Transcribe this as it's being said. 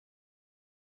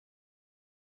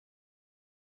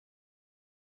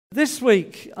This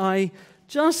week, I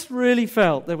just really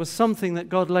felt there was something that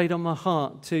God laid on my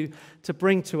heart to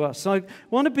bring to us. So I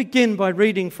want to begin by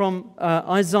reading from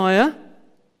Isaiah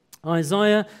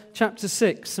chapter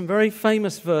 6, some very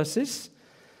famous verses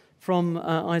from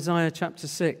Isaiah chapter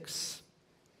 6,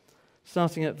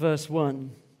 starting at verse 1.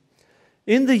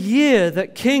 In the year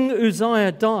that King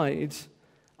Uzziah died,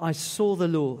 I saw the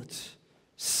Lord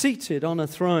seated on a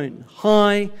throne,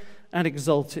 high and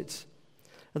exalted,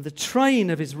 and the train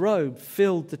of his robe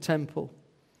filled the temple.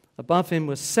 Above him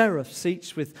were seraphs,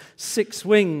 each with 6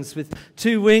 wings. With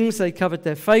 2 wings they covered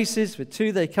their faces, with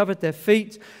 2 they covered their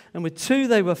feet, and with 2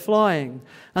 they were flying.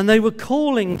 And they were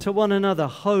calling to one another,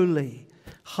 Holy,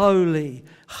 holy,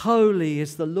 holy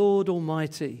is the Lord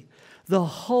Almighty. The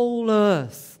whole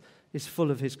earth is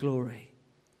full of his glory.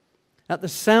 At the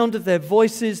sound of their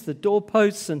voices, the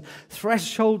doorposts and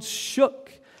thresholds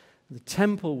shook. The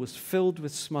temple was filled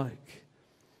with smoke.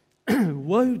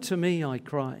 Woe to me, I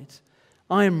cried.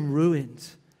 I am ruined.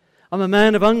 I'm a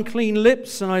man of unclean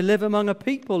lips, and I live among a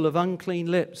people of unclean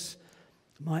lips.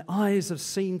 My eyes have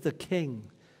seen the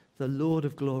King, the Lord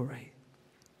of glory,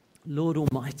 Lord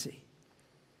Almighty.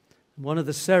 One of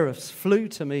the seraphs flew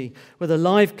to me with a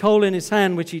live coal in his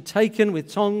hand, which he'd taken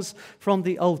with tongs from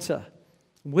the altar.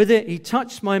 With it he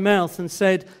touched my mouth and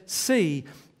said, See,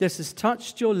 this has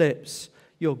touched your lips.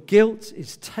 Your guilt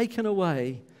is taken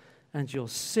away, and your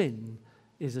sin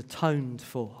is atoned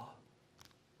for.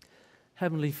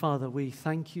 Heavenly Father, we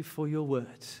thank you for your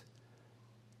word.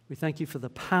 We thank you for the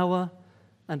power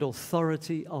and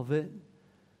authority of it.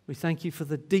 We thank you for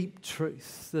the deep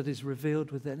truth that is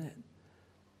revealed within it.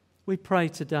 We pray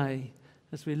today,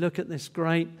 as we look at this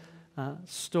great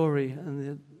story and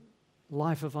the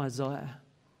life of Isaiah,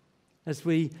 as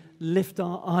we lift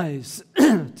our eyes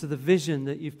to the vision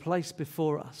that you've placed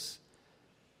before us,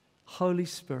 Holy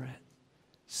Spirit,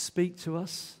 speak to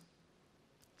us,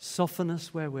 soften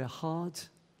us where we're hard,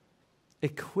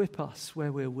 equip us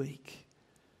where we're weak,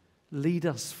 lead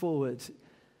us forward.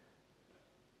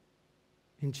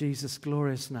 In Jesus'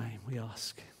 glorious name we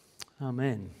ask.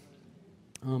 Amen.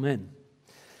 Amen.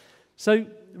 So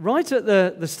right at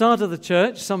the start of the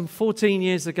church, some 14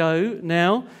 years ago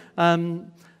now,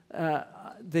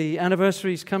 the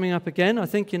anniversary is coming up again, I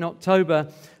think in October.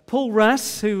 Paul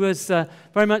Rass, who was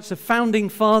very much the founding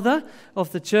father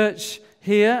of the church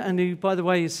here, and who, by the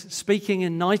way, is speaking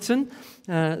in Knighton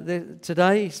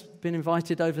today. He's been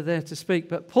invited over there to speak.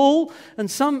 But Paul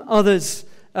and some others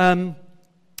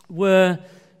were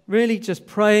really just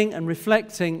praying and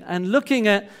reflecting and looking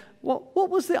at what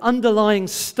was the underlying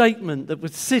statement that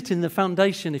would sit in the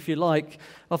foundation, if you like,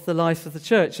 of the life of the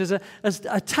church as a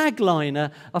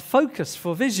tagline, a focus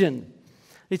for vision.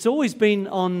 It's always been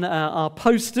on our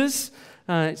posters,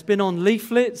 it's been on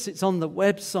leaflets, it's on the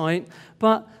website,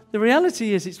 but the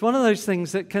reality is it's one of those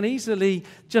things that can easily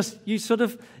just,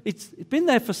 it's been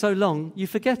there for so long, you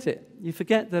forget it. You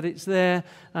forget that it's there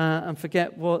and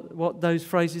forget what those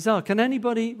phrases are. Can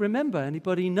anybody remember,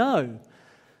 anybody know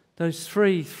those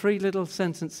three little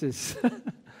sentences?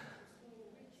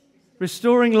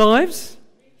 Restoring lives,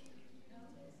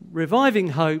 reviving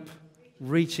hope,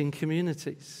 reaching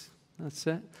communities. That's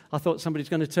it. I thought somebody's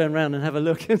going to turn around and have a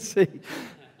look and see.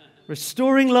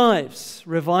 Restoring lives,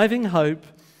 reviving hope,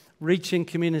 reaching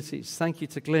communities. Thank you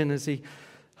to Glenn as he,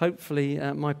 hopefully,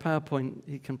 my PowerPoint,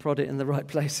 he can prod it in the right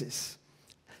places.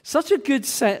 Such a good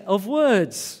set of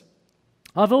words.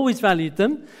 I've always valued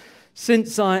them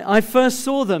since I first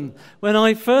saw them. When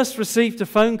I first received a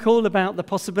phone call about the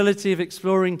possibility of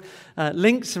exploring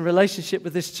links and relationship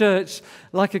with this church,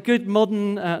 like a good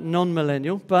modern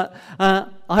non-millennial, but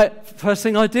first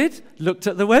thing I did, looked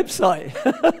at the website.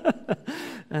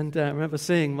 And I remember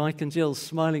seeing Mike and Jill's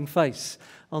smiling face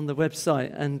on the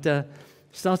website and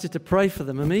started to pray for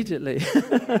them immediately.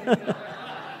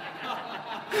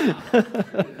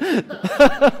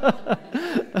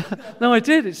 No, I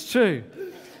did, it's true.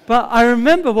 But I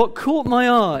remember what caught my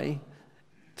eye,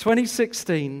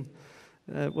 2016,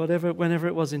 whenever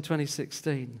it was in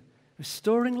 2016,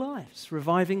 restoring lives,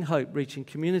 reviving hope, reaching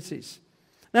communities.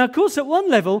 Now, of course, at one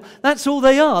level, that's all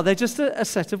they are. They're just a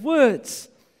set of words.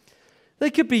 They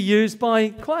could be used by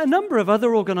quite a number of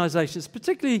other organizations,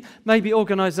 particularly maybe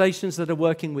organizations that are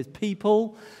working with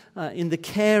people in the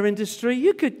care industry.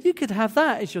 You could have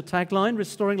that as your tagline,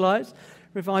 restoring lives,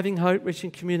 reviving hope,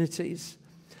 reaching communities.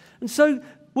 And so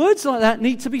words like that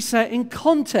need to be set in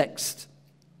context.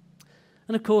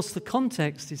 And of course, the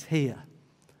context is here.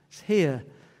 It's here.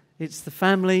 It's the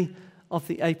family of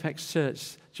the Apex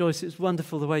Church. Joyce, it's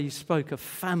wonderful the way you spoke of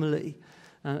family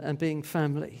and being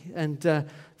family. And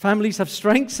families have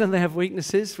strengths and they have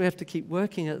weaknesses. We have to keep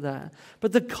working at that.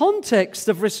 But the context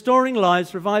of restoring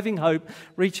lives, reviving hope,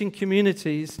 reaching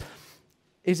communities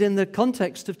is in the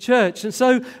context of church. And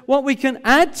so what we can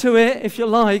add to it, if you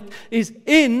like, is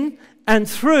in and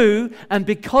through and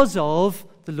because of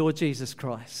the Lord Jesus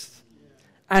Christ.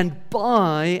 And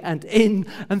by and in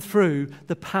and through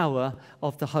the power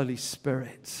of the Holy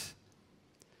Spirit.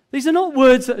 These are not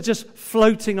words that are just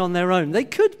floating on their own. They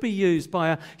could be used by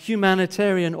a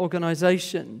humanitarian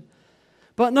organization.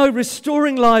 But no,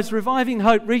 restoring lives, reviving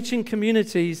hope, reaching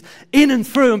communities in and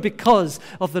through and because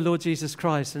of the Lord Jesus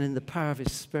Christ and in the power of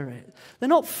His Spirit. They're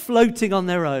not floating on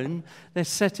their own. They're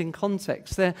set in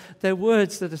context. They're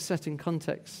words that are set in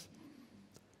context.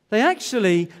 They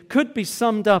actually could be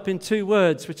summed up in 2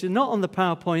 words, which are not on the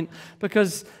PowerPoint,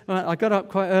 because I got up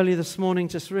quite early this morning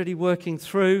just really working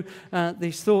through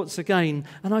these thoughts again.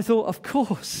 And I thought, of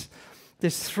course,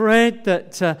 this thread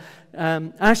that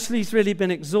Ashley's really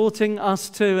been exhorting us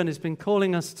to and has been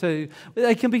calling us to,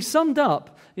 they can be summed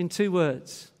up in 2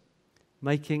 words.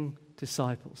 Making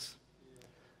disciples.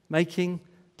 Making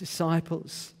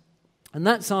disciples. And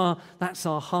that's our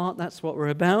heart, that's what we're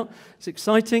about. It's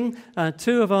exciting.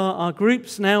 2 of our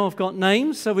groups now have got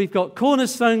names. So we've got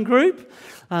Cornerstone Group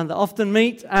that often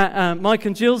meet at Mike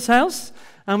and Jill's house.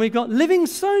 And we've got Living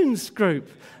Stones Group.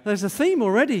 There's a theme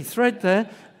already, thread there,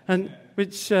 and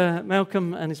which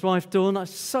Malcolm and his wife Dawn, I'm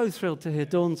so thrilled to hear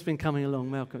Dawn's been coming along,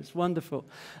 Malcolm. It's wonderful.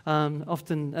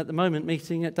 Often at the moment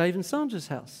meeting at Dave and Sandra's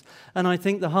house. And I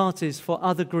think the heart is for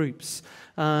other groups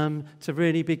to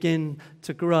really begin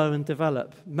to grow and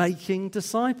develop. Making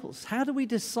disciples. How do we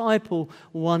disciple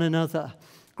one another?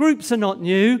 Groups are not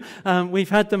new. We've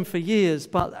had them for years,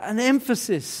 but an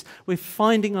emphasis, we're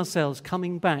finding ourselves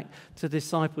coming back to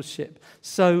discipleship.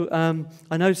 So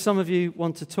I know some of you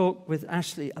want to talk with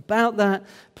Ashley about that.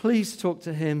 Please talk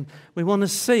to him. We want to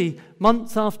see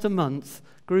month after month,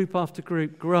 group after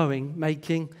group growing,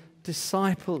 making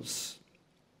disciples.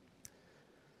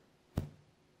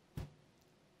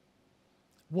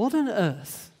 What on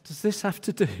earth does this have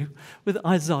to do with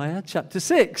Isaiah chapter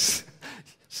 6?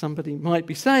 Somebody might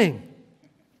be saying.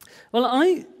 Well,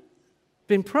 I've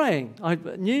been praying. I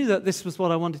knew that this was what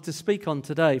I wanted to speak on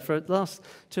today for the last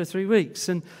 2 or 3 weeks,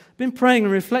 and been praying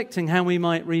and reflecting how we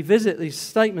might revisit these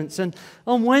statements. And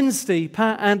on Wednesday,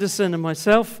 Pat Anderson and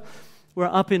myself were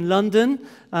up in London.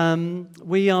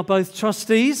 We are both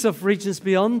trustees of Regions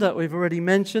Beyond that we've already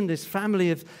mentioned, this family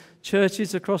of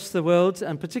churches across the world,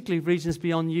 and particularly Regions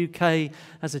Beyond UK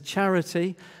as a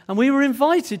charity. And we were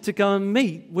invited to go and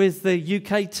meet with the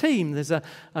UK team. There's a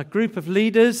group of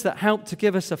leaders that help to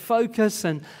give us a focus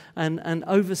and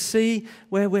oversee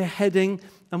where we're heading.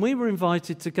 And we were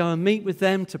invited to go and meet with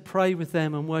them, to pray with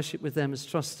them and worship with them as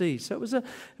trustees. So it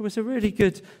was a really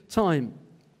good time.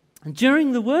 And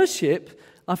during the worship,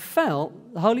 I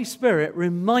felt the Holy Spirit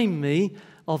remind me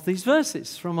of these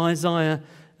verses from Isaiah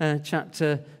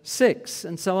chapter 6.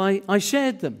 And so I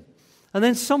shared them. And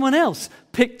then someone else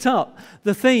picked up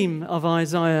the theme of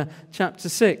Isaiah chapter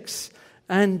 6.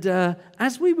 And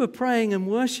as we were praying and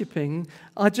worshipping,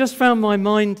 I just found my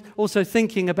mind also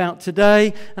thinking about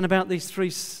today and about these 3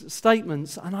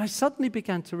 statements. And I suddenly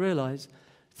began to realize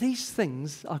these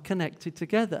things are connected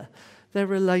together. They're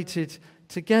related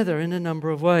together in a number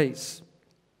of ways.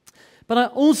 But I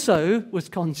also was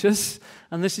conscious,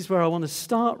 and this is where I want to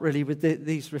start really with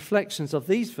these reflections of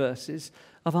these verses,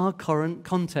 of our current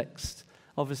context,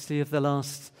 obviously of the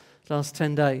last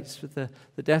 10 days, with the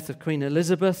death of Queen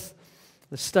Elizabeth,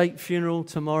 the state funeral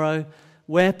tomorrow,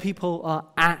 where people are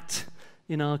at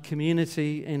in our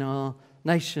community, in our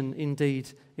nation, indeed,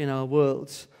 in our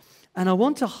world. And I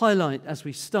want to highlight as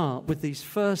we start with these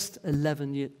first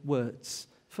 11 words.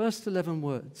 First 11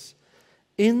 words.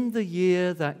 In the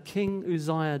year that King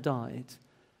Uzziah died,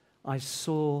 I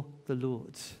saw the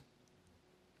Lord.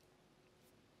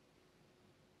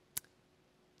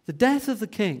 The death of the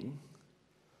king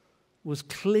was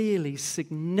clearly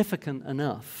significant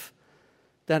enough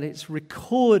that it's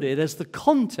recorded as the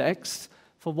context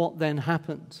for what then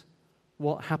happened.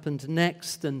 What happened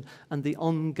next and the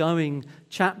ongoing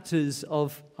chapters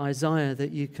of Isaiah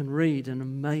that you can read. An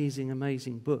amazing,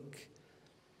 amazing book.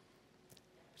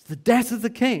 The death of the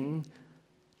king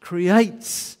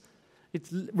creates,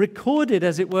 it's recorded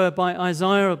as it were by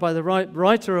Isaiah or by the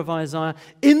writer of Isaiah.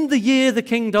 In the year the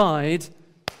king died,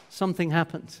 something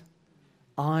happened.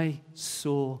 I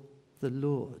saw the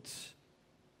Lord.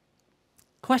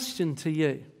 Question to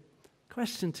you.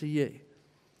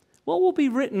 What will be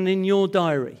written in your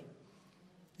diary,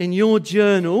 in your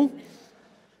journal,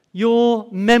 your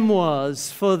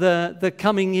memoirs for the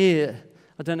coming year?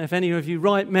 I don't know if any of you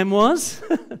write memoirs.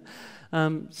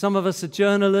 Some of us are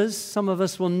journalists. Some of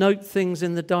us will note things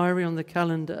in the diary, on the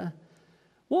calendar.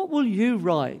 What will you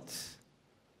write?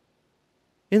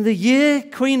 In the year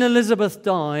Queen Elizabeth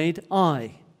died,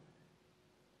 I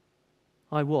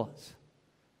what?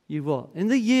 You what? In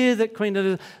the year that Queen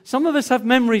Elizabeth... Some of us have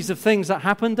memories of things that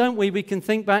happened, don't we? We can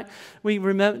think back. We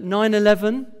remember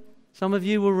 9/11. Some of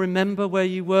you will remember where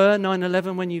you were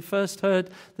 9/11 when you first heard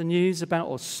the news about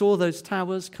or saw those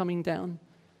towers coming down.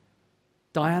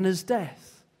 Diana's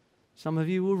death. Some of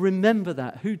you will remember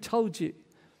that. Who told you?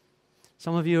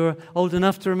 Some of you are old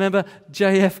enough to remember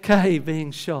JFK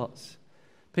being shot.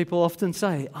 People often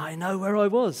say, I know where I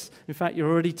was. In fact, you're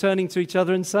already turning to each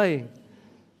other and saying.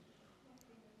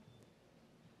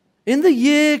 In the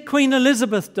year Queen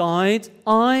Elizabeth died,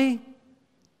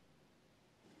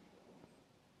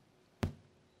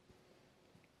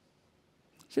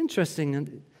 It's interesting,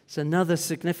 and it's another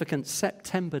significant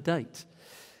September date.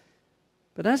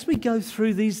 But as we go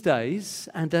through these days,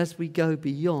 and as we go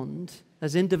beyond,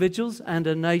 as individuals and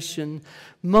a nation,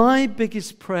 my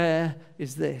biggest prayer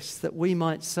is this, that we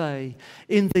might say,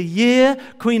 in the year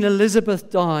Queen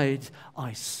Elizabeth died,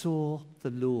 I saw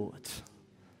the Lord.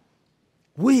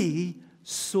 We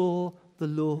saw the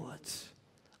Lord.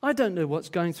 I don't know what's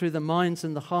going through the minds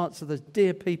and the hearts of the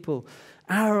dear people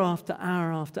hour after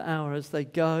hour after hour as they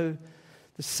go,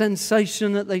 the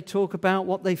sensation that they talk about,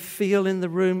 what they feel in the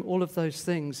room, all of those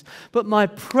things. But my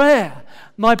prayer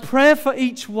for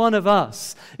each one of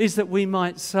us is that we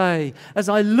might say, as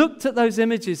I looked at those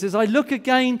images, as I look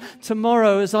again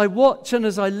tomorrow, as I watch and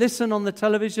as I listen on the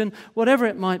television, whatever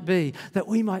it might be, that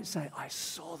we might say, I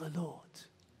saw the Lord.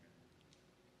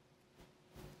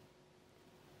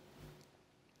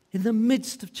 In the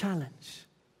midst of challenge,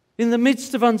 in the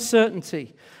midst of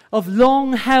uncertainty, of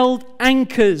long-held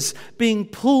anchors being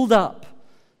pulled up,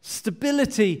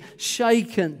 stability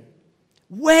shaken,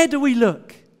 where do we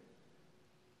look?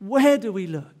 Where do we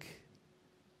look?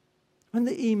 When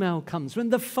the email comes, when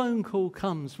the phone call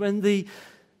comes, when the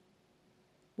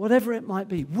whatever it might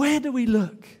be, where do we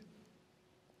look?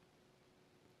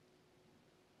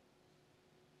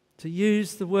 To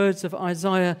use the words of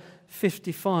Isaiah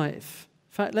 55.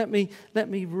 In fact, let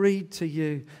me read to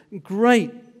you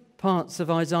great parts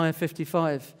of Isaiah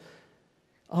 55.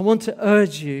 I want to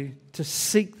urge you to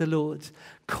seek the Lord.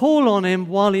 Call on Him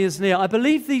while He is near. I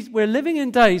believe we're living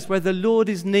in days where the Lord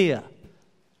is near.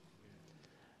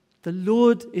 The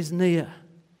Lord is near.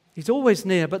 He's always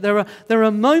near. But there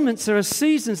are moments, there are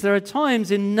seasons, there are times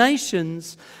in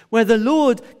nations where the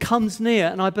Lord comes near.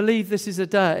 And I believe this is a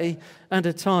day and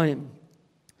a time.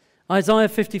 Isaiah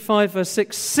 55 verse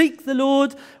 6, seek the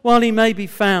Lord while He may be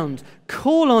found.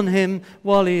 Call on Him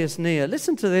while He is near.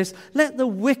 Listen to this. Let the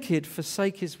wicked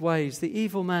forsake his ways, the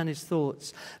evil man his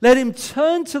thoughts. Let him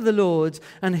turn to the Lord,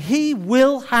 and He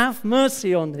will have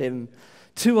mercy on him,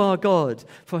 to our God,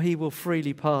 for He will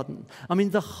freely pardon. I mean,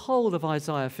 the whole of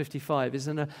Isaiah 55 is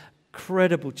an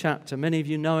incredible chapter. Many of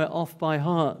you know it off by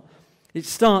heart. It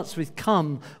starts with,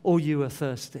 come, all you are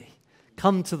thirsty.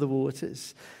 Come to the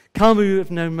waters. Come who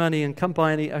have no money and come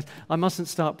buy any... I mustn't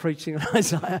start preaching on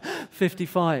Isaiah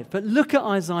 55. But look at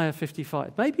Isaiah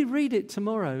 55. Maybe read it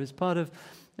tomorrow as part of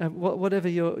whatever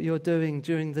you're doing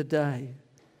during the day.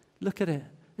 Look at it.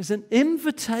 It's an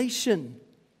invitation.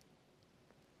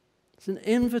 It's an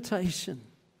invitation.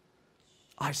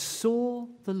 I saw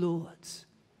the Lord.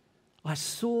 I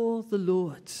saw the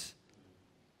Lord.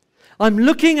 I'm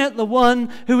looking at the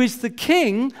one who is the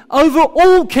king over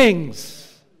all kings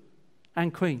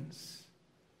and queens.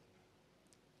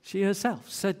 She herself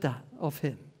said that of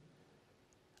Him.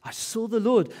 I saw the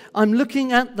Lord. I'm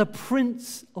looking at the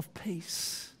Prince of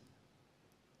Peace.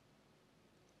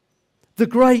 The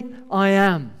great I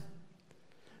am.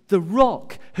 The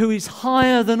rock who is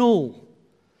higher than all.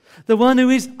 The one who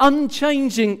is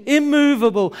unchanging,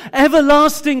 immovable,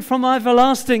 everlasting from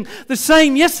everlasting. The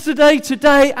same yesterday,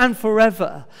 today, and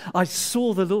forever. I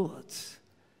saw the Lord.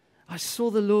 I saw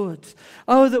the Lord.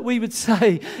 Oh, that we would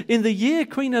say, in the year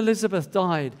Queen Elizabeth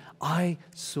died, I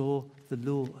saw the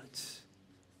Lord.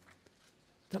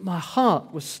 That my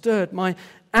heart was stirred, my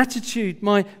attitude,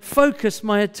 my focus,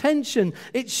 my attention,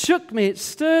 it shook me, it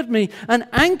stirred me, an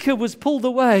anchor was pulled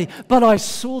away, but I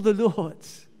saw the Lord.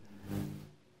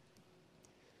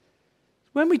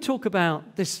 When we talk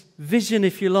about this vision,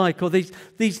 if you like, or this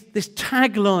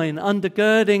tagline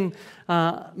undergirding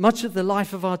much of the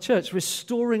life of our church,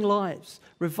 restoring lives,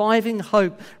 reviving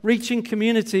hope, reaching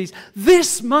communities,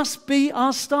 this must be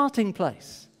our starting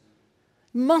place.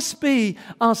 Must be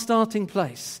our starting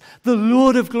place. The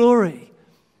Lord of glory.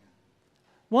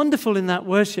 Wonderful in that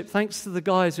worship. Thanks to the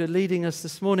guys who are leading us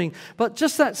this morning. But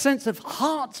just that sense of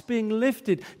hearts being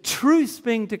lifted, truths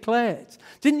being declared.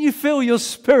 Didn't you feel your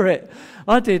spirit?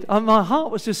 I did. My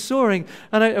heart was just soaring.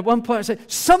 And at one point I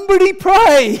said, somebody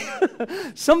pray.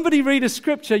 Somebody read a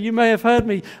scripture. You may have heard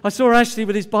me. I saw Ashley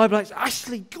with his Bible. I said,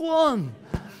 Ashley, go on.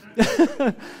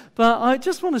 But I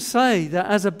just want to say that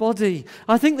as a body,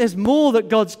 I think there's more that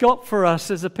God's got for us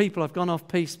as a people. I've gone off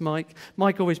piece, Mike.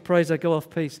 Mike always prays I go off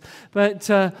piece. But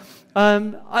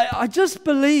I just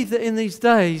believe that in these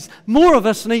days, more of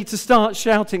us need to start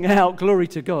shouting out, glory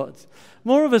to God.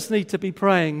 More of us need to be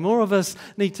praying. More of us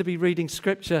need to be reading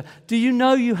Scripture. Do you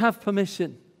know you have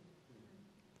permission?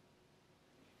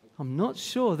 I'm not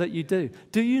sure that you do.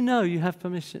 Do you know you have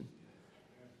permission?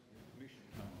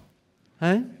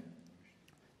 Eh?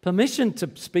 Permission to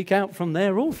speak out from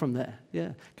there or from there.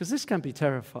 Yeah, because this can be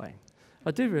terrifying.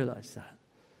 I do realize that.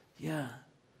 Yeah.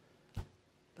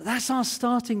 But that's our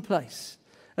starting place.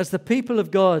 As the people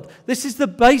of God, this is the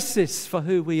basis for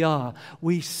who we are.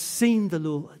 We've seen the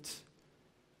Lord.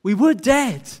 We were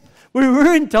dead. We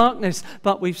were in darkness,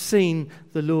 but we've seen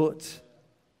the Lord.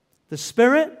 The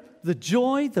Spirit, the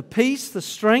joy, the peace, the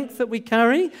strength that we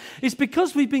carry is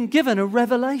because we've been given a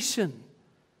revelation.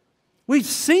 We've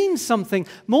seen something.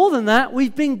 More than that,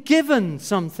 we've been given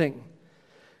something.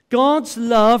 God's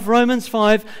love, Romans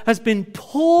 5, has been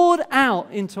poured out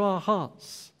into our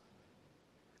hearts.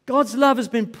 God's love has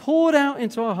been poured out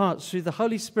into our hearts through the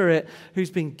Holy Spirit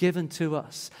who's been given to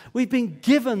us. We've been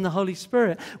given the Holy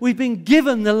Spirit. We've been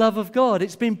given the love of God.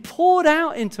 It's been poured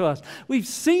out into us. We've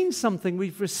seen something.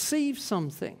 We've received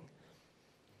something.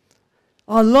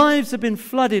 Our lives have been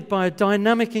flooded by a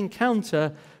dynamic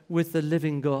encounter with the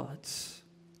living God.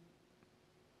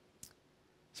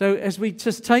 So as we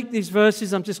just take these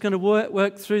verses, I'm just going to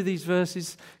work through these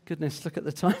verses. Goodness, look at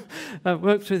the time.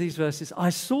 Work through these verses. I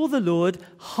saw the Lord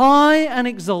high and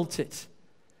exalted,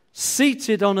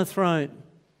 seated on a throne,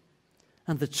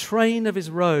 and the train of his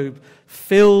robe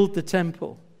filled the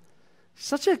temple.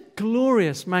 Such a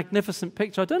glorious, magnificent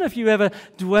picture. I don't know if you ever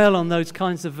dwell on those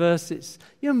kinds of verses.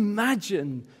 You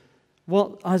imagine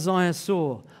what Isaiah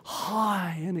saw,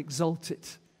 high and exalted,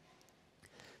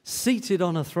 seated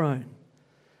on a throne.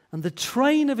 And the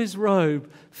train of his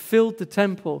robe filled the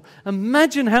temple.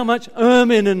 Imagine how much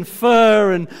ermine and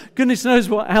fur and goodness knows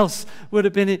what else would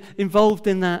have been involved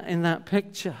in that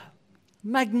picture.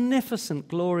 Magnificent,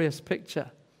 glorious picture.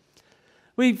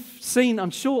 We've seen, I'm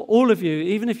sure all of you,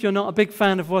 even if you're not a big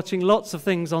fan of watching lots of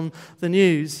things on the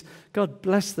news, God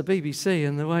bless the BBC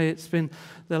and the way it's been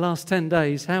the last 10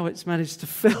 days, how it's managed to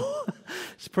fill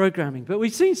its programming. But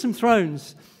we've seen some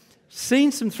thrones,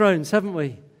 haven't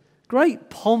we? Great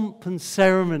pomp and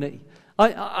ceremony.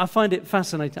 I find it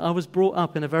fascinating. I was brought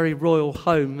up in a very royal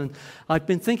home, and I've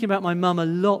been thinking about my mum a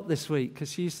lot this week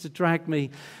because she used to drag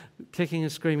me kicking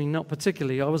and screaming, not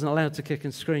particularly. I wasn't allowed to kick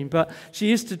and scream, but she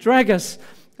used to drag us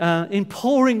in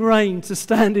pouring rain to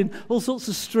stand in all sorts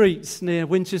of streets near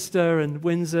Winchester and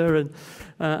Windsor and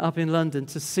up in London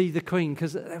to see the Queen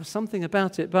because there was something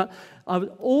about it. But I was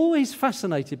always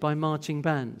fascinated by marching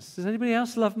bands. Does anybody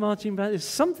else love marching bands? There's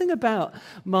something about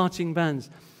marching bands.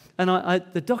 And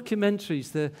the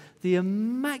documentaries, the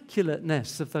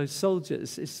immaculateness of those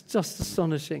soldiers is just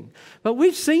astonishing. But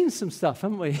we've seen some stuff,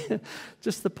 haven't we?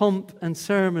 Just the pomp and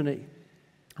ceremony.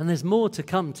 And there's more to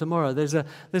come tomorrow. There's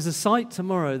a sight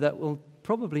tomorrow that will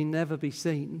probably never be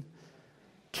seen.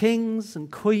 Kings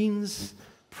and queens,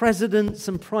 presidents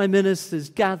and prime ministers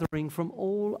gathering from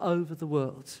all over the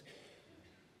world.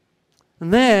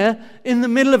 And there, in the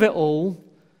middle of it all,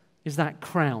 is that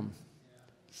crown.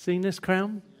 Seen this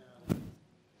crown?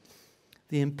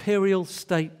 The imperial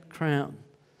state crown,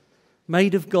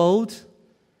 made of gold,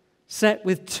 set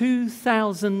with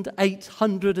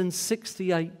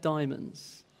 2,868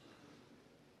 diamonds,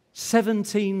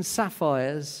 17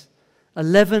 sapphires,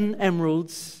 11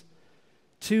 emeralds,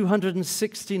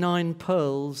 269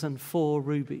 pearls, and 4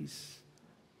 rubies.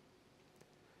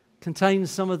 Contains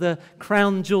some of the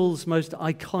crown jewel's most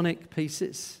iconic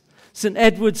pieces. St.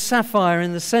 Edward's sapphire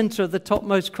in the center of the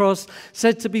topmost cross,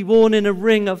 said to be worn in a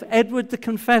ring of Edward the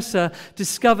Confessor,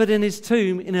 discovered in his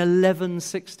tomb in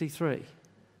 1163.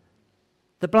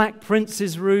 The Black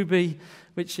Prince's ruby,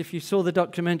 which if you saw the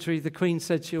documentary, the Queen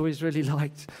said she always really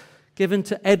liked, given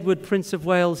to Edward, Prince of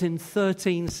Wales in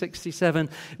 1367,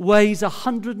 weighs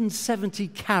 170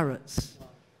 carats.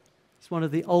 It's one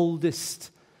of the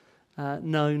oldest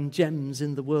known gems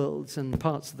in the world and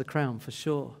parts of the crown for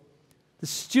sure. The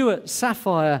Stuart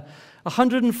sapphire,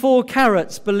 104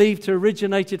 carats, believed to have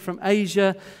originated from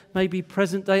Asia, maybe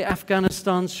present-day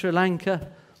Afghanistan, Sri Lanka,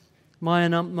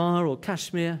 Myanmar or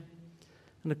Kashmir.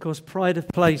 And of course, pride of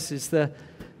place is the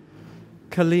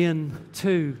Chilean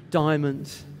 2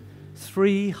 diamond,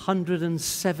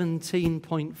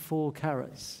 317.4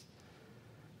 carats,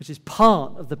 which is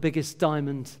part of the biggest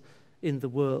diamond in the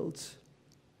world.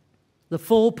 The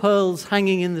 4 pearls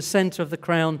hanging in the center of the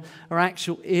crown are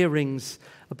actual earrings,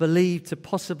 are believed to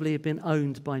possibly have been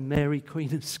owned by Mary,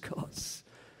 Queen of Scots,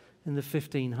 in the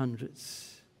 1500s.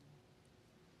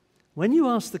 When you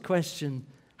ask the question,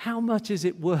 how much is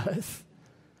it worth?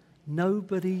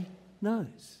 Nobody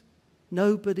knows.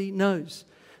 Nobody knows.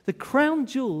 The crown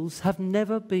jewels have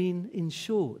never been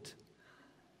insured.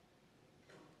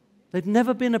 They've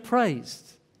never been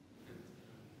appraised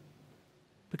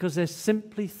because they're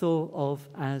simply thought of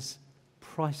as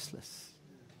priceless.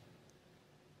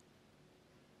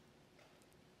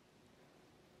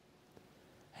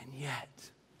 And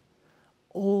yet,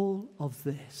 all of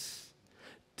this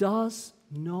does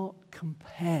not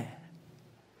compare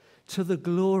to the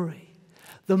glory,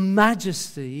 the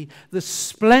majesty, the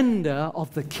splendor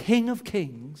of the King of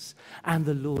Kings and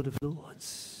the Lord of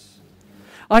Lords.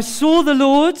 I saw the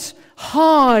Lord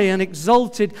high and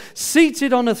exalted,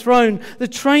 seated on a throne. The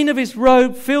train of his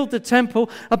robe filled the temple.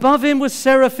 Above him was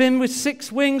seraphim with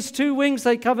 6 wings. 2 wings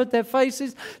they covered their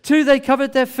faces. 2 they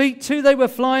covered their feet. 2 they were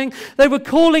flying. They were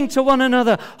calling to one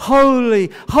another,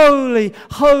 Holy, holy,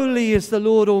 holy is the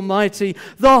Lord Almighty.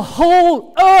 The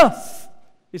whole earth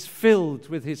is filled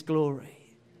with his glory.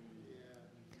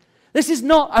 This is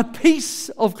not a piece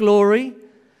of glory.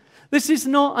 This is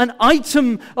not an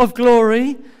item of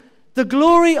glory. The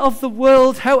glory of the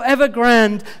world, however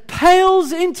grand,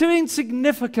 pales into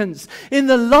insignificance in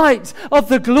the light of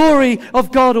the glory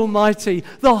of God Almighty.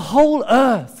 The whole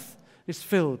earth is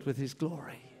filled with his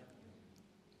glory.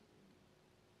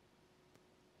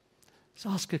 Let's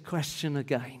ask a question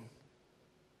again.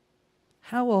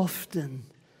 How often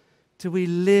do we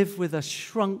live with a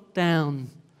shrunk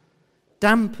down,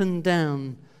 dampened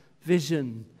down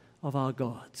vision of our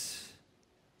gods?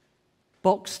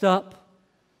 Boxed up,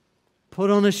 put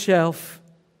on a shelf,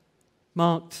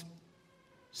 marked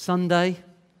Sunday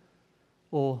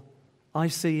or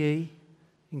ICE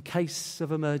in case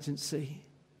of emergency.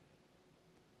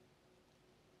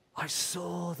 I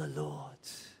saw the Lord.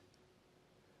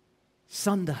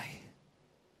 Sunday,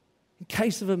 in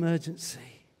case of emergency.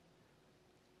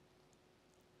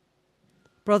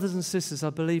 Brothers and sisters, I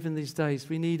believe in these days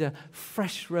we need a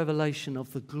fresh revelation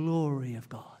of the glory of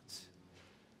God,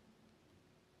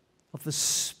 of the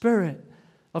Spirit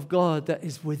of God that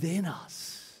is within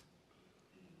us.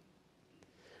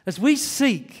 As we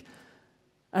seek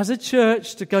as a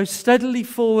church to go steadily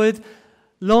forward,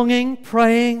 longing,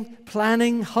 praying,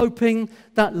 planning, hoping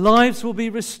that lives will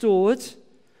be restored,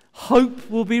 hope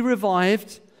will be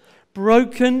revived,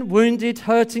 broken, wounded,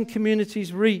 hurting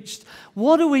communities reached.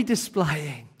 What are we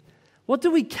displaying? What do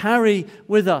we carry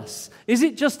with us? Is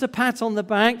it just a pat on the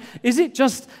back? Is it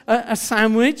just a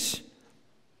sandwich?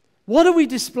 What are we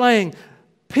displaying?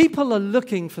 People are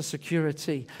looking for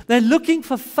security. They're looking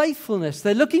for faithfulness.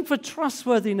 They're looking for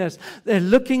trustworthiness. They're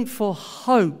looking for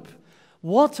hope.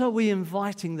 What are we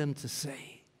inviting them to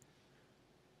see?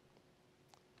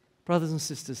 Brothers and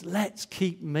sisters, let's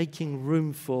keep making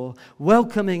room for,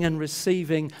 welcoming and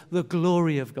receiving the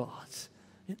glory of God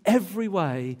in every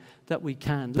way that we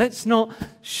can. Let's not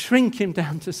shrink him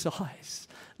down to size.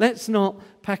 Let's not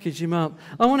package him up.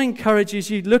 I want to encourage you as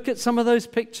you look at some of those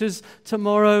pictures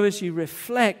tomorrow, as you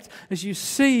reflect, as you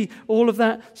see all of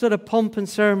that sort of pomp and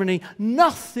ceremony,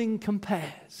 nothing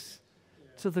compares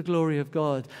to the glory of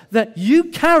God that you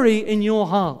carry in your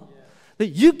heart, that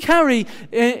you carry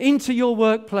into your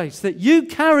workplace, that you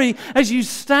carry as you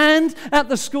stand at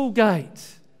the school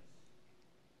gate.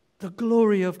 The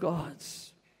glory of God.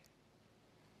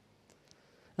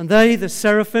 And they, the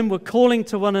seraphim, were calling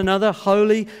to one another,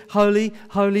 Holy, holy,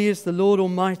 holy is the Lord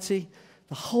Almighty.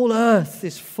 The whole earth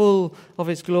is full of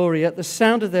his glory. At the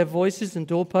sound of their voices and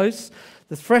doorposts,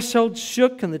 the thresholds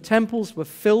shook and the temples were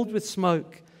filled with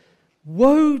smoke.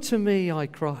 Woe to me, I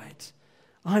cried.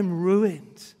 I'm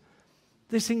ruined.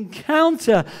 This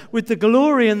encounter with the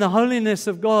glory and the holiness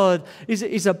of God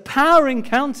is a power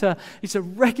encounter. It's a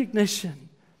recognition.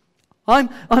 I'm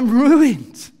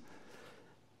ruined.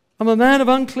 I'm a man of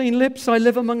unclean lips. I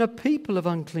live among a people of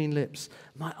unclean lips.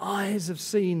 My eyes have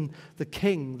seen the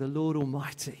King, the Lord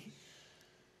Almighty.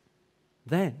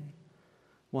 Then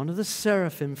one of the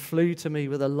seraphim flew to me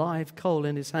with a live coal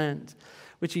in his hand,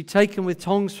 which he'd taken with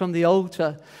tongs from the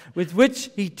altar, with which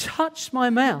he touched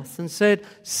my mouth and said,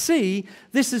 See,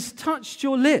 this has touched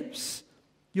your lips.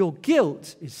 Your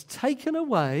guilt is taken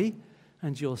away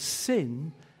and your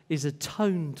sin is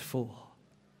atoned for.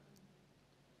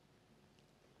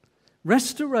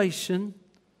 Restoration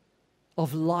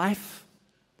of life,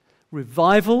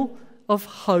 revival of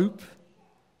hope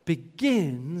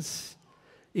begins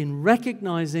in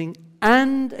recognizing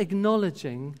and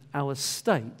acknowledging our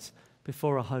state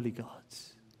before a holy God.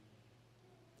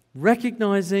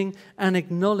 Recognizing and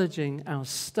acknowledging our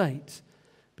state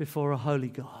before a holy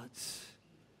God.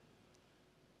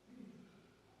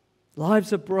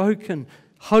 Lives are broken.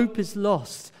 Hope is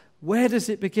lost. Where does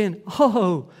it begin?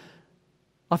 Oh,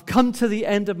 I've come to the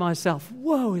end of myself.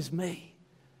 Woe is me.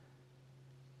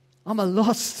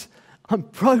 I'm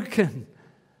broken.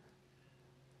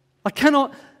 I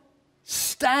cannot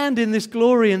stand in this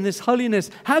glory and this holiness.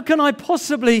 How can I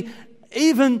possibly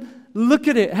even look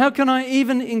at it? How can I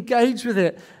even engage with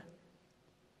it?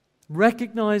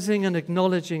 Recognizing and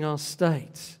acknowledging our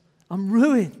state. I'm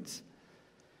ruined.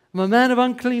 I'm a man of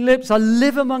unclean lips. I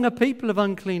live among a people of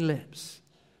unclean lips.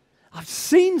 I've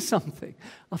seen something.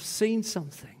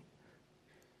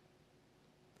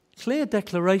 Clear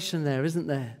declaration there, isn't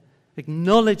there?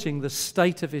 Acknowledging the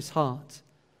state of his heart.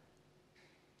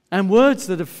 And words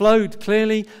that have flowed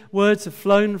clearly, words have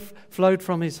flowed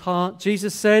from his heart.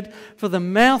 Jesus said, "For the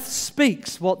mouth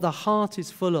speaks what the heart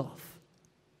is full of."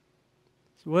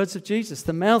 The words of Jesus.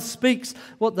 The mouth speaks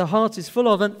what the heart is full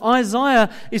of. And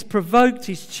Isaiah is provoked,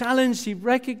 he's challenged, he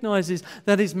recognizes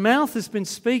that his mouth has been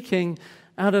speaking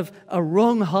out of a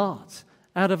wrong heart,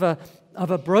 out of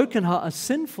a broken heart, a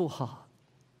sinful heart.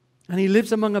 And he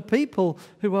lives among a people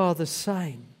who are the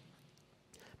same.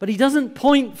 But he doesn't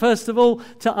point, first of all,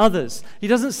 to others. He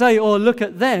doesn't say, "Oh, look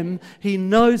at them." He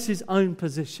knows his own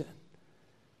position.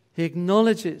 He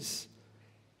acknowledges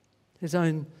his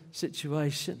own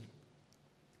situation.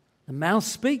 The mouth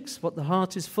speaks what the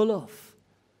heart is full of.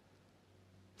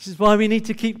 This is why we need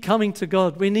to keep coming to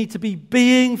God. We need to be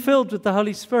being filled with the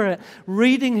Holy Spirit,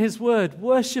 reading His Word,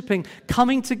 worshipping,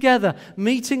 coming together,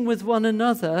 meeting with one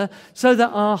another, so that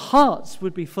our hearts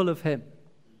would be full of Him.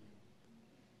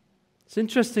 It's an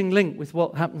interesting link with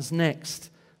what happens next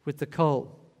with the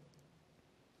coal.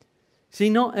 See,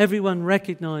 not everyone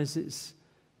recognizes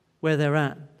where they're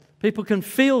at. People can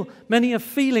feel, many are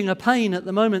feeling a pain at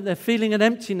the moment. They're feeling an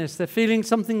emptiness. They're feeling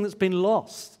something that's been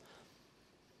lost.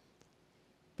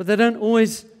 But they don't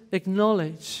always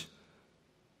acknowledge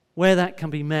where that can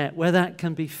be met, where that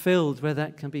can be filled, where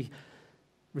that can be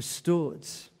restored.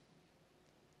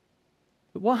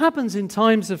 But what happens in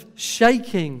times of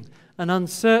shaking and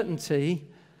uncertainty,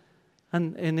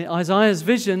 and in Isaiah's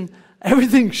vision,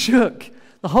 everything shook.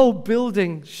 The whole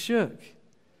building shook.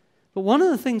 But one of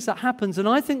the things that happens, and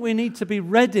I think we need to be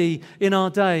ready in our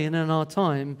day and in our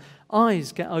time,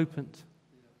 eyes get opened.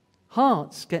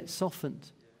 Hearts get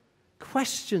softened.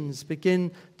 Questions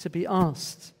begin to be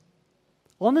asked.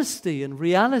 Honesty and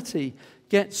reality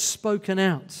get spoken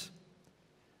out.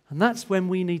 And that's when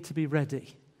we need to be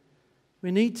ready.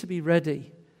 We need to be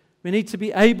ready. We need to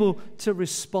be able to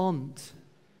respond,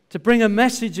 to bring a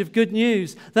message of good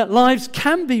news that lives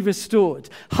can be restored,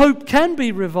 hope can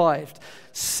be revived,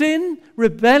 sin,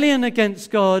 rebellion against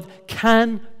God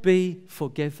can be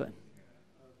forgiven.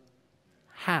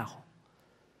 How?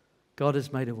 God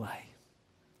has made a way.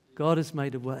 God has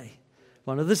made a way.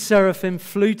 One of the seraphim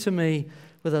flew to me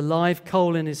with a live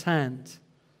coal in his hand.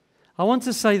 I want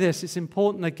to say this, it's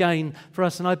important again for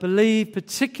us, and I believe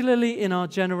particularly in our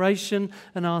generation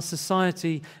and our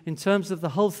society, in terms of the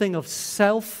whole thing of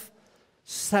self-rule,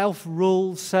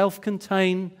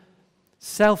 self-contain,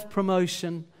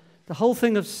 self-promotion, the whole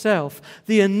thing of self.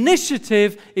 The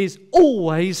initiative is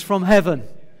always from heaven.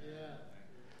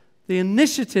 The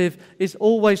initiative is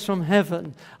always from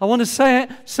heaven. I want to say it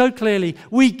so clearly.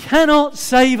 We cannot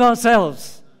save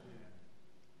ourselves.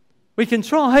 We can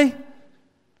try,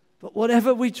 but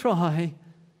whatever we try,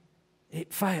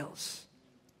 it fails.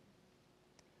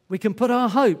 We can put our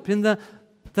hope in the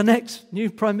next new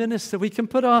Prime Minister. We can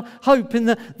put our hope in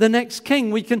the next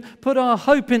king. We can put our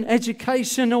hope in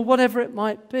education or whatever it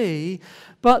might be.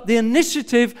 But the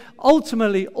initiative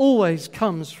ultimately always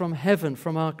comes from heaven,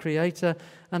 from our Creator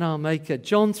and our Maker.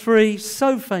 John 3,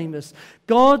 so famous.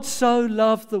 God so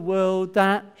loved the world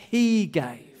that He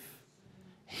gave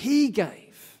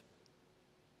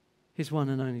His one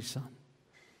and only Son,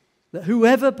 that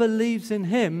whoever believes in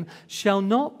Him shall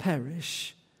not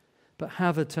perish, but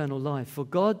have eternal life. For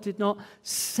God did not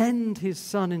send His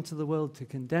Son into the world to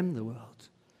condemn the world,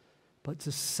 but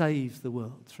to save the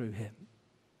world through Him.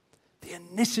 The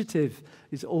initiative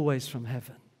is always from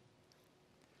heaven.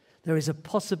 There is a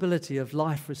possibility of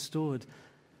life restored,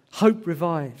 hope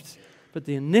revived, but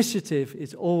the initiative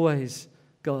is always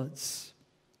God's.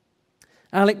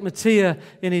 Alec Mattia,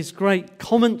 in his great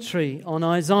commentary on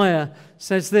Isaiah,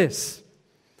 says this: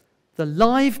 The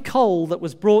live coal that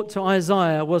was brought to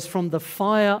Isaiah was from the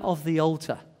fire of the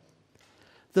altar,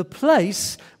 the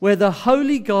place where the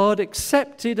holy God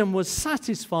accepted and was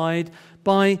satisfied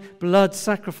by blood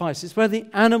sacrifices, where the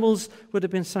animals would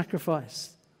have been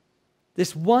sacrificed.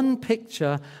 This one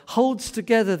picture holds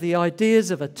together the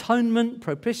ideas of atonement,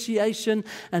 propitiation,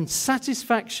 and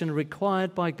satisfaction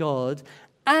required by God,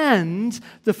 and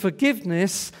the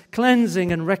forgiveness,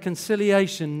 cleansing, and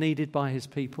reconciliation needed by his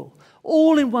people.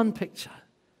 All in one picture.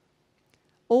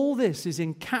 All this is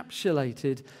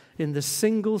encapsulated in the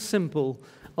single symbol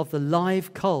of the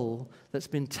live coal that's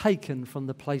been taken from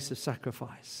the place of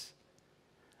sacrifice.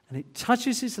 And it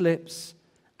touches his lips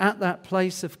at that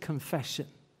place of confession.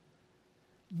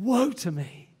 Woe to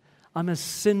me, I'm a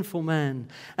sinful man.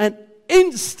 And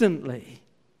instantly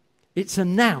it's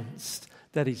announced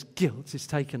that his guilt is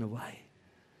taken away.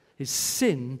 His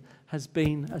sin has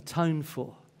been atoned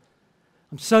for.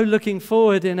 I'm so looking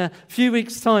forward in a few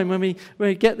weeks' time when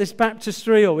we get this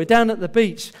baptistry or we're down at the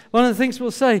beach. One of the things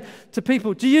we'll say to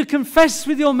people, do you confess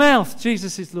with your mouth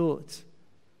Jesus is Lord?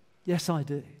 Yes, I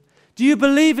do. Do you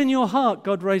believe in your heart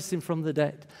God raised him from the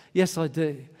dead? Yes, I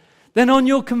do. Then on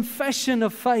your confession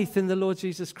of faith in the Lord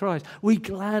Jesus Christ, we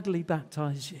gladly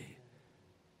baptize you.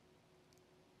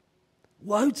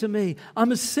 Woe to me,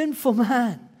 I'm a sinful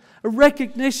man. A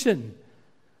recognition.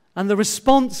 And the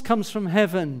response comes from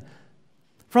heaven,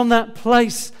 from that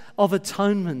place of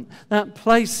atonement, that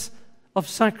place of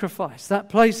sacrifice, that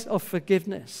place of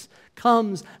forgiveness,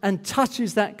 comes and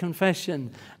touches that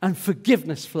confession, and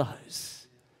forgiveness flows,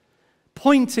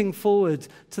 pointing forward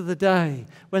to the day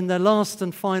when the last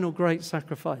and final great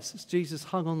sacrifice, as Jesus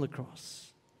hung on the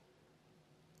cross.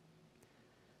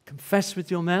 Confess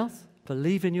with your mouth,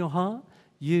 believe in your heart,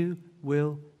 you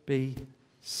will be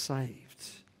saved.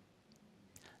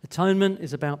 Atonement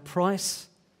is about price.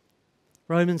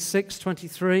 Romans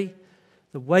 6:23,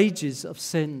 the wages of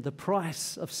sin, the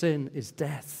price of sin is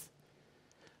death.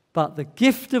 But the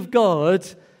gift of God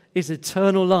is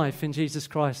eternal life in Jesus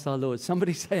Christ our Lord.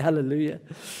 Somebody say hallelujah.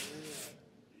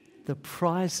 The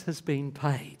price has been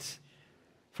paid.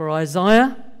 For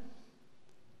Isaiah,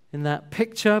 in that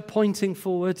picture pointing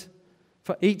forward,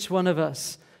 for each one of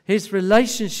us, his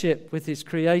relationship with his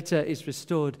Creator is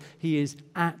restored. He is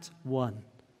at one,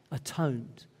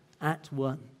 atoned, at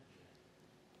one.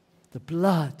 The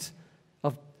blood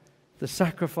of the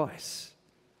sacrifice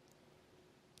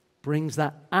brings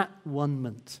that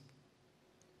at-one-ment.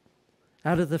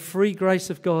 Out of the free grace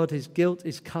of God, his guilt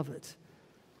is covered.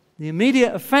 The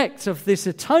immediate effect of this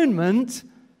atonement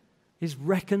is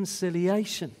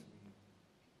reconciliation.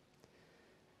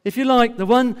 If you like, the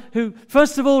one who,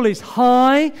 first of all, is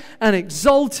high and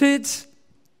exalted,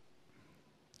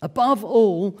 above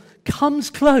all, comes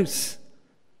close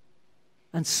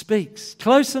and speaks,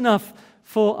 close enough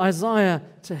for Isaiah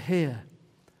to hear.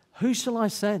 Who shall I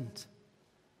send?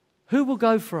 Who will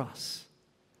go for us?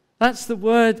 That's the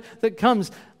word that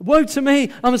comes. Woe to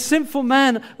me, I'm a sinful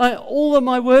man. All of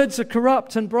my words are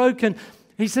corrupt and broken.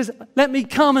 He says, let me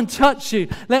come and touch you.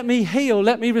 Let me heal.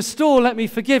 Let me restore. Let me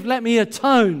forgive. Let me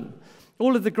atone.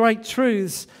 All of the great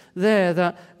truths there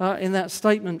that in that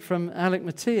statement from Alec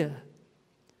Mattia.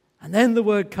 And then the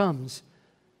word comes.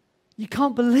 You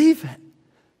can't believe it.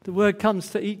 The word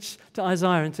comes to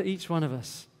Isaiah and to each one of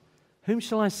us. Whom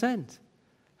shall I send?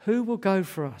 Who will go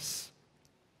for us?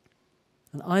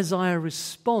 And Isaiah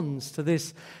responds to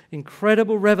this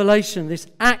incredible revelation, this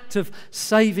act of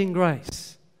saving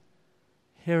grace.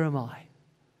 Here am I,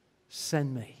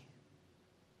 send me.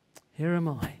 Here am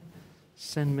I,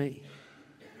 send me.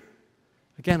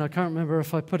 Again, I can't remember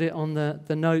if I put it on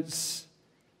the notes,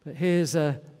 but here's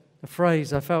a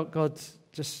phrase I felt God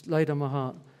just laid on my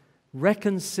heart.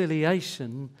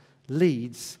 Reconciliation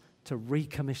leads to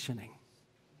recommissioning.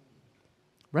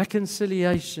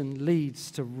 Reconciliation leads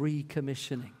to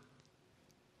recommissioning.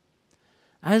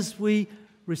 As we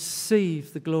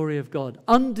receive the glory of God,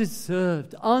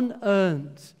 undeserved,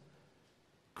 unearned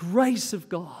grace of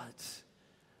God,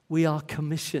 we are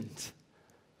commissioned.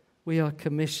 We are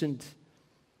commissioned.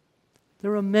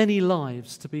 There are many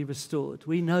lives to be restored.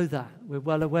 We know that. We're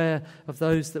well aware of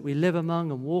those that we live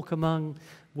among and walk among,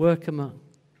 work among.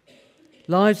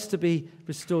 Lives to be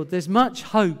restored. There's much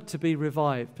hope to be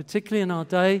revived, particularly in our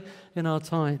day, in our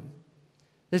time.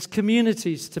 There's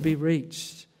communities to be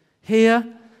reached here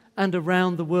and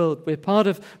around the world.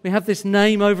 We have this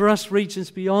name over us,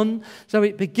 Regions Beyond, so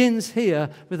it begins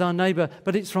here with our neighbour,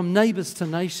 but it's from neighbours to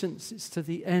nations. It's to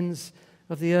the ends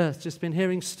of the earth. Just been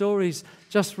hearing stories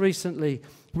just recently,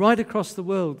 right across the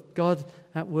world, God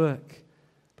at work.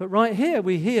 But right here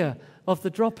we hear of the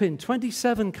drop-in,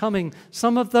 27 coming.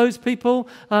 Some of those people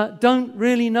don't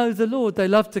really know the Lord. They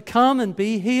love to come and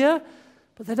be here,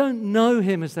 but they don't know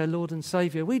him as their Lord and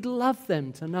Saviour. We'd love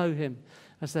them to know him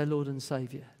as their Lord and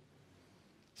Saviour.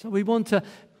 So we want to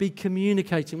be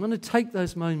communicating. We want to take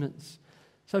those moments.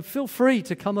 So feel free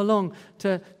to come along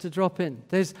to drop in.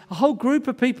 There's a whole group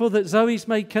of people that Zoe's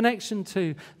made connection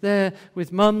to there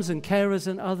with mums and carers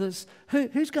and others.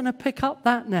 Who's going to pick up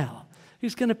that now?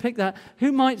 Who's going to pick that?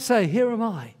 Who might say, here am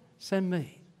I, send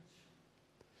me?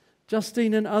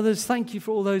 Justine and others, thank you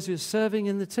for all those who are serving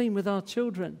in the team with our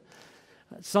children.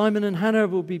 Simon and Hannah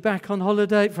will be back from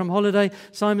holiday.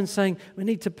 Simon's saying, we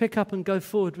need to pick up and go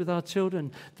forward with our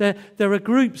children. There are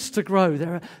groups to grow.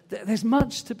 There's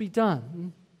much to be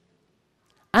done.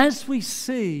 As we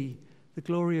see the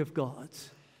glory of God,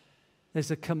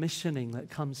 there's a commissioning that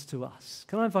comes to us.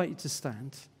 Can I invite you to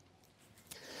stand?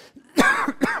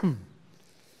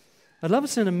 I'd love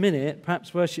us in a minute,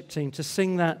 perhaps worship team, to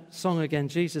sing that song again,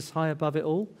 Jesus High Above It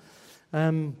All.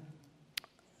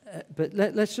 But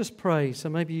let's just pray. So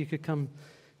maybe you could come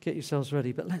get yourselves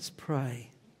ready. But let's pray.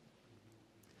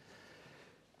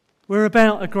 We're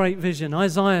about a great vision.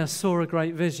 Isaiah saw a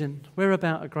great vision. We're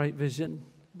about a great vision.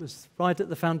 It was right at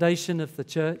the foundation of the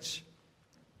church.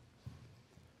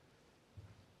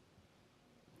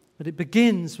 But it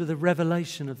begins with a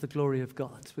revelation of the glory of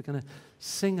God. We're going to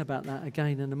sing about that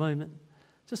again in a moment.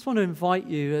 Just want to invite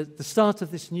you at the start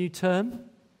of this new term,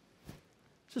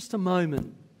 just a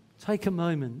moment. Take a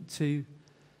moment to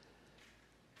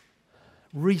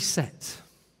reset,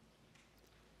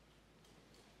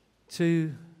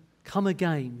 to come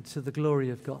again to the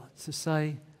glory of God, to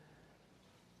say,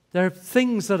 there are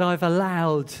things that I've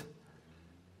allowed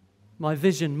my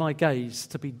vision, my gaze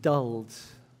to be dulled.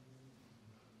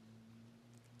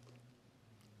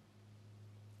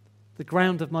 The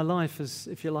ground of my life,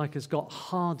 if you like, has got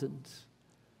hardened.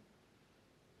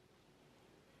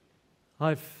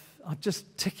 I'm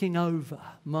just ticking over,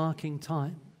 marking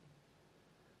time.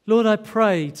 Lord, I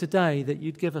pray today that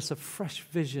you'd give us a fresh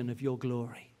vision of your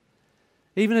glory.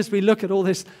 Even as we look at all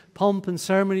this pomp and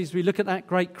ceremonies, we look at that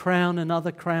great crown and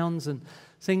other crowns and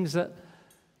things that,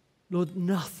 Lord,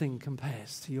 nothing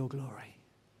compares to your glory.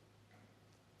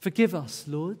 Forgive us,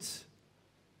 Lord.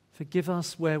 Forgive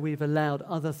us where we've allowed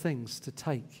other things to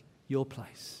take your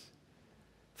place.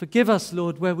 Forgive us,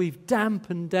 Lord, where we've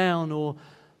dampened down or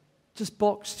just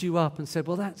boxed you up and said,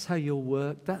 well, that's how you'll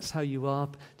work, that's how you are,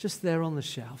 just there on the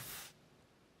shelf.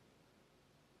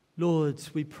 Lord,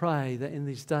 we pray that in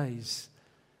these days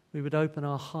we would open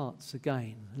our hearts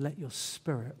again and let your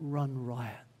Spirit run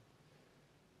riot.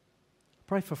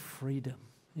 Pray for freedom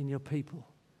in your people.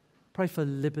 Pray for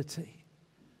liberty.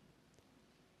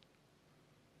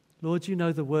 Lord, you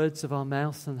know the words of our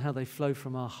mouth and how they flow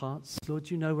from our hearts. Lord,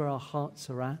 you know where our hearts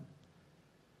are at.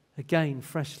 Again,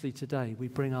 freshly today, we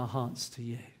bring our hearts to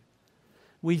you.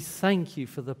 We thank you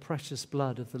for the precious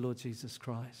blood of the Lord Jesus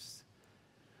Christ.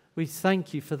 We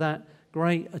thank you for that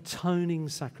great atoning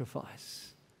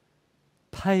sacrifice,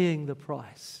 paying the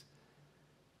price.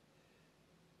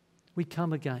 We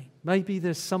come again. Maybe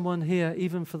there's someone here,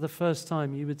 even for the first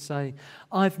time, you would say,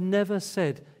 I've never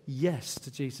said yes to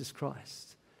Jesus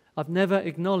Christ. I've never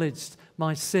acknowledged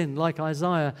my sin like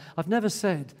Isaiah. I've never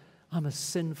said, I'm a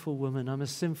sinful woman, I'm a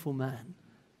sinful man.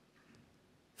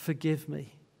 Forgive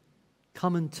me.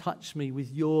 Come and touch me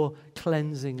with your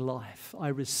cleansing life. I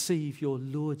receive your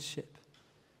lordship.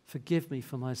 Forgive me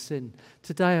for my sin.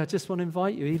 Today I just want to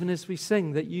invite you, even as we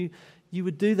sing, that you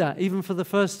would do that, even for the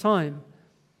first time.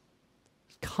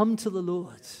 Come to the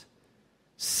Lord.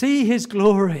 See his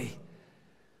glory.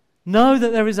 Know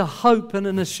that there is a hope and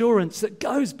an assurance that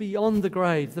goes beyond the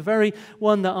grave, the very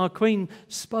one that our Queen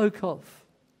spoke of.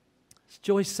 As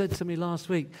Joyce said to me last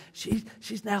week,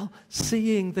 she's now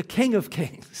seeing the King of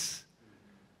Kings.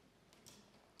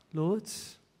 Lord,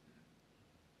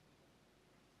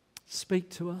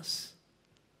 speak to us.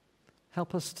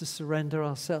 Help us to surrender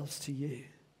ourselves to you.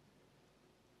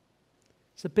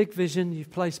 It's a big vision you've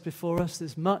placed before us.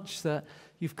 There's much that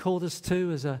you've called us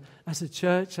to as a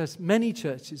church, as many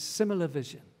churches, similar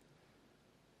vision.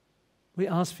 We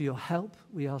ask for your help.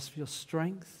 We ask for your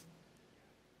strength.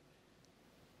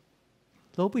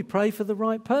 Lord, we pray for the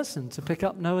right person to pick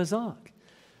up Noah's Ark.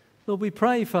 Lord, we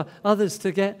pray for others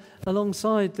to get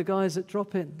alongside the guys that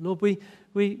drop in. Lord, we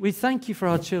thank you for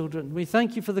our children. We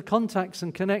thank you for the contacts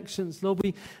and connections. Lord,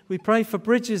 we pray for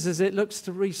Bridges as it looks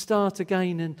to restart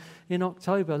again in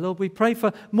October. Lord, we pray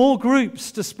for more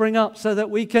groups to spring up so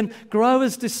that we can grow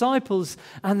as disciples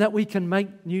and that we can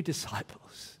make new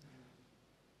disciples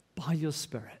by your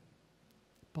Spirit.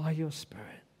 By your Spirit.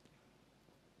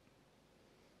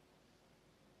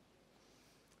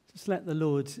 Just let the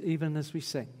Lord, even as we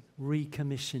sing,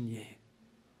 recommission you.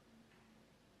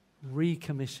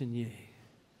 Recommission you.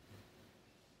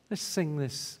 Let's sing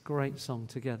this great song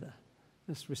together.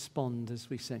 Let's respond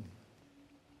as we sing.